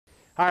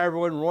Hi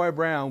everyone, Roy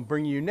Brown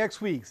bringing you next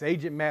week's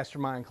Agent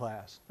Mastermind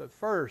class. But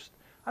first,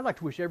 I'd like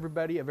to wish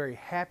everybody a very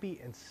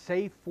happy and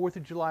safe 4th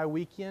of July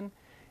weekend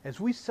as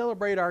we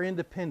celebrate our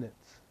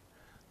independence.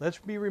 Let's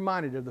be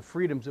reminded of the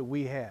freedoms that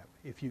we have.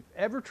 If you've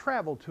ever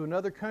traveled to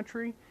another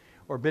country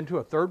or been to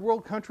a third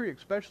world country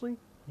especially,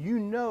 you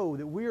know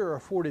that we are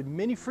afforded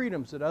many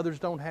freedoms that others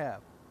don't have.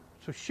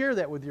 So share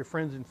that with your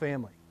friends and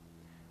family.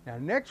 Now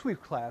next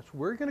week's class,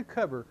 we're going to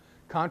cover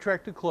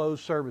contract to close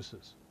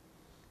services.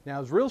 Now,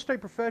 as real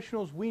estate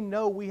professionals, we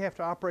know we have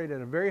to operate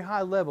at a very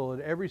high level at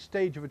every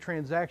stage of a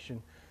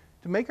transaction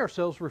to make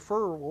ourselves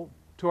referable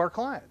to our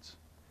clients.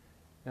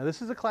 Now,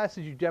 this is a class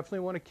that you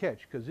definitely want to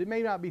catch because it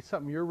may not be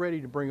something you're ready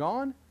to bring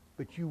on,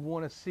 but you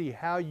want to see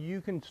how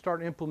you can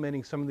start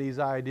implementing some of these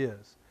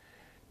ideas.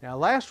 Now,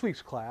 last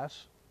week's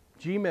class,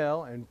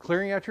 Gmail and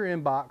clearing out your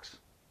inbox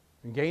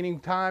and gaining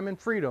time and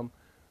freedom,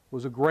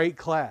 was a great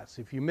class.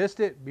 If you missed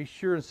it, be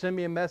sure and send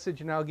me a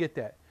message and I'll get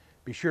that.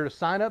 Be sure to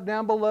sign up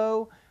down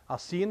below. I'll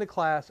see you in the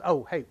class.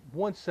 Oh, hey,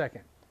 1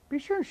 second. Be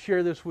sure and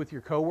share this with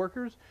your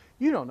coworkers.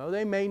 You don't know,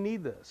 they may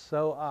need this.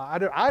 So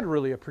I'd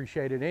really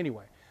appreciate it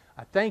anyway.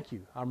 I thank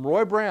you. I'm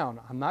Roy Brown.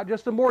 I'm not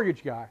just a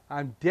mortgage guy.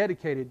 I'm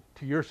dedicated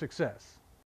to your success.